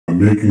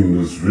making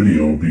this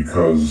video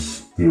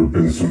because there have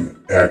been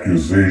some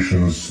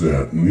accusations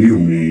that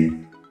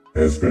NeedleMe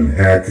has been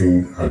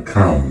hacking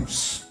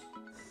accounts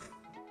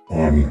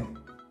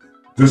on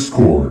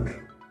Discord.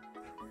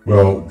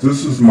 Well,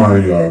 this is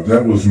my,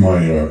 that was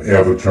my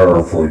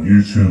avatar for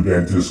YouTube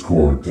and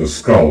Discord, the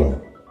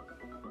skull.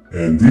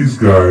 And these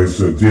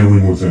guys are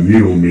dealing with a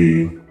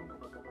NeedleMe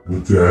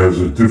that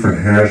has a different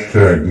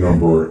hashtag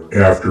number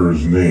after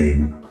his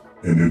name,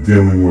 and they're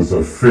dealing with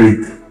a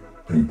fake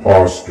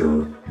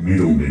imposter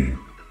NeedleMe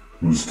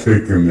who's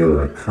taken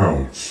their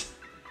accounts.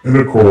 And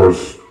of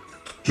course,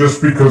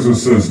 just because it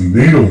says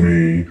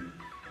NeedleMe,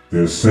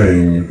 they're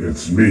saying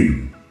it's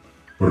me.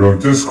 But on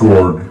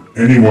Discord,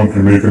 anyone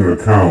can make an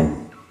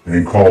account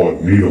and call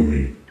it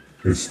NeedleMe.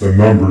 It's the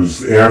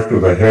numbers after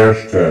the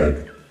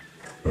hashtag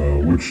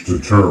which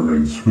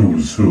determines who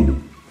is who.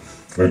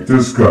 Like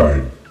this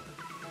guy.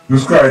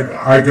 This guy,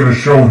 I gotta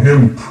show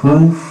him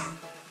proof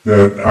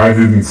that I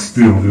didn't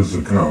steal his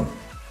account.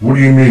 What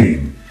do you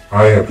mean?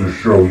 I have to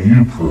show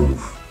you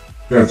proof.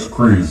 That's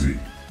crazy.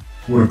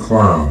 What a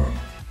clown.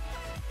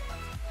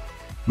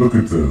 Look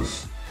at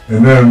this.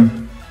 And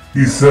then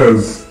he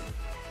says,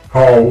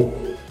 how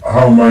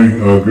am I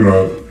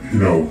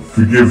gonna,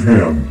 forgive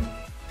him?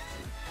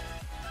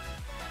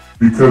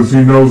 Because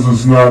he knows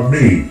it's not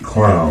me,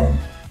 clown.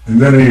 And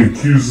then he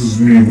accuses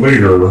me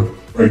later,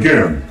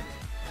 again.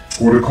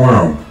 What a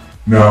clown.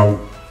 Now,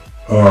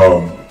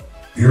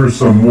 here's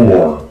some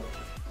more.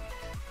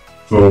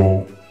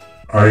 So,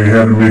 I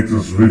had to make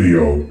this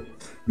video.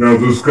 Now,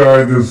 this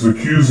guy that's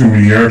accusing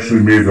me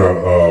actually made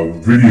a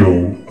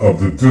video of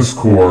the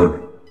Discord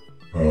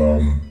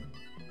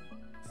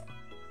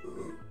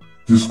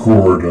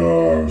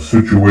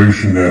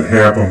situation that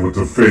happened with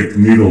the fake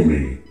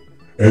NeedleMe.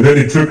 And then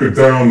he took it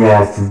down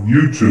off of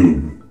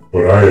YouTube,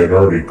 but I had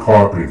already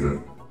copied it.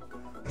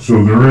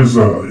 So there is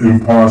an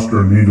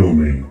imposter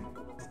NeedleMe,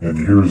 and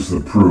here's the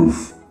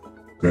proof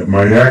that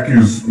my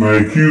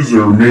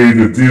accuser made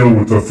a deal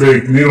with the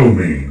fake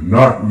NeedleMe,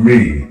 not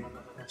me.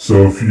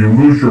 So if you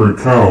lose your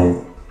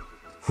account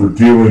for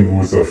dealing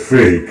with a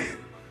fake,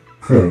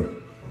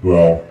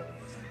 well,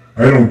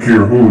 I don't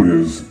care who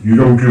it is. You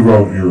don't give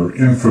out your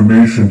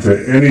information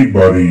to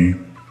anybody,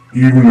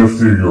 even if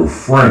they're your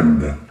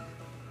friend.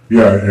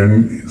 Yeah,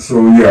 and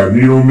so yeah,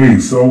 NeedleMe,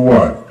 so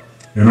what?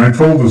 And I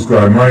told this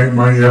guy,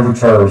 my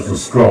avatar is the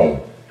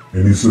skull.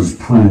 And he says,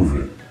 prove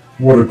it.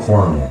 What a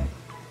clown.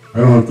 I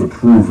don't have to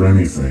prove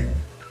anything.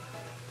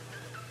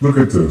 Look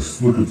at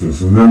this, look at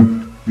this. And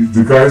then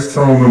the guy's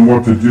telling him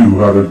what to do,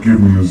 how to give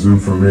him his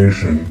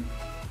information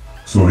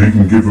so he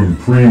can give him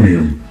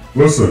premium.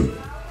 Listen,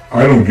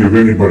 I don't give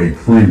anybody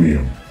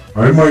premium.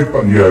 I might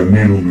buy, yeah,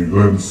 NeedleMe, go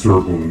ahead and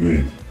circle the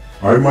name.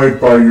 I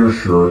might buy your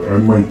shirt, I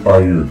might buy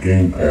your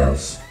game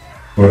pass,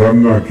 but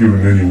I'm not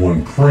giving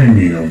anyone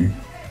premium.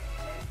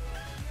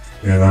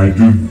 And I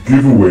do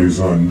giveaways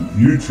on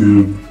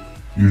YouTube,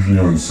 usually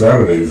on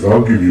Saturdays.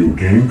 I'll give you a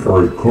game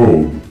card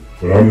code,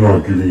 but I'm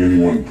not giving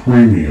anyone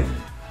premium.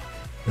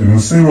 And the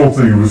same old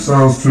thing, if it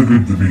sounds too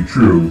good to be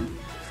true,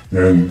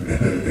 then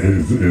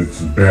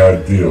it's a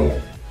bad deal.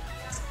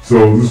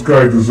 So this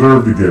guy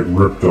deserved to get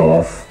ripped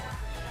off,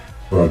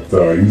 but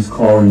he's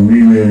calling me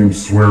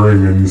names,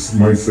 swearing, and you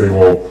might say,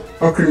 well,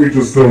 how can you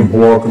just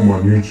unblock him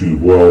on YouTube?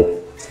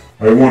 Well,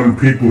 I wanted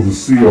people to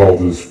see all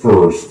this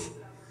first.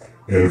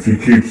 And if he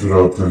keeps it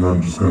up, then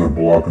I'm just going to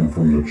block him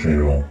from the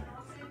channel.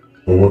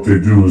 But what they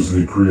do is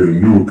they create a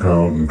new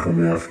account and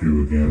come after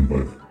you again.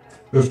 But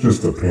that's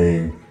just a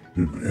pain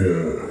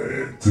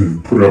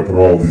to put up with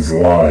all these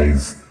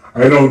lies.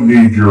 I don't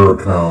need your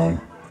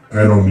account.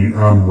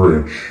 I'm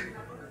rich.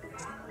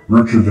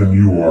 Richer than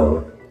you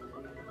are.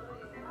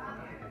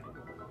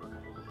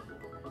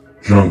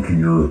 Junk in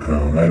your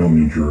account. I don't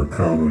need your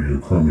account or your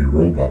crummy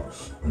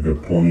Roblox. I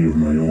got plenty of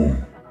my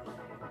own.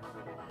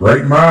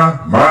 Right, Ma?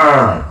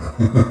 Ma!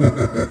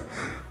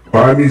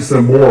 Buy me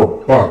some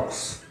more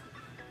bucks.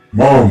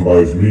 Mom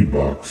buys me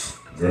bucks.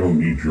 I don't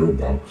need your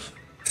bucks.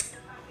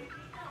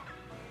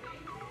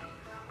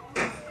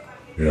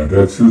 Yeah,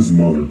 that's his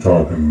mother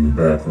talking in the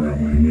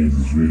background when he made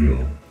this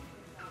video.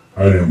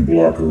 I didn't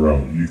block her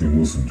out. You can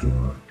listen to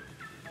her.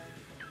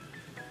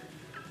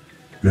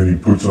 Then he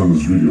puts on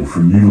this video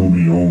for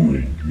NeedleMe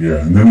only.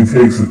 Yeah, and then he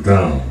takes it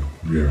down.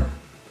 Yeah.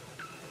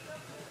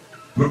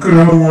 Look at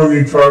how long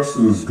he talks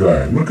to this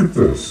guy. Look at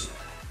this.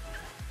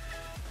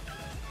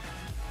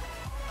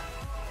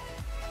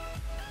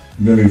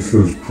 And then he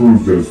says,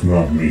 prove that it's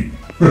not me.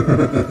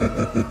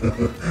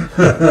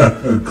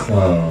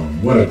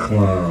 Clown. What a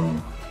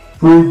clown.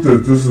 Prove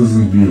that this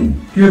isn't you.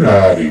 Get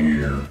out of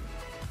here.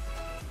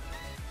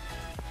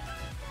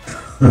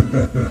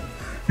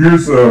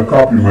 Here's a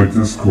copy of my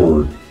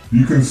Discord.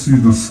 You can see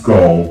the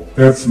skull.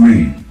 That's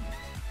me.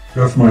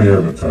 That's my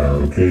avatar,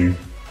 okay?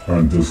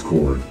 On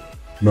Discord.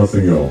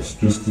 Nothing else,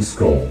 just the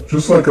skull.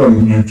 Just like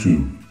on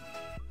YouTube.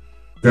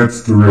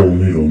 That's the real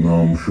needle. Now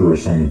I'm sure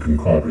someone can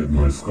copy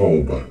my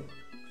skull, but...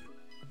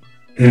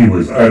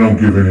 Anyways, I don't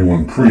give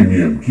anyone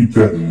premium. Keep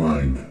that in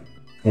mind.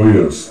 Oh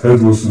yes,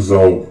 Headless is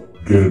out.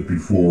 Get it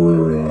before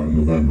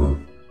November.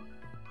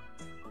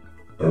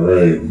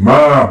 Alright,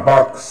 Ma,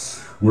 bucks.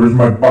 Where's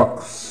my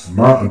bucks?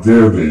 Ma,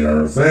 there they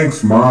are.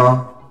 Thanks,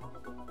 Ma.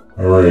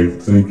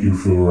 Alright, thank you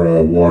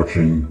for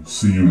watching.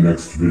 See you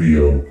next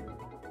video.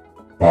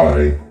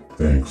 Bye.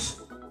 Thanks.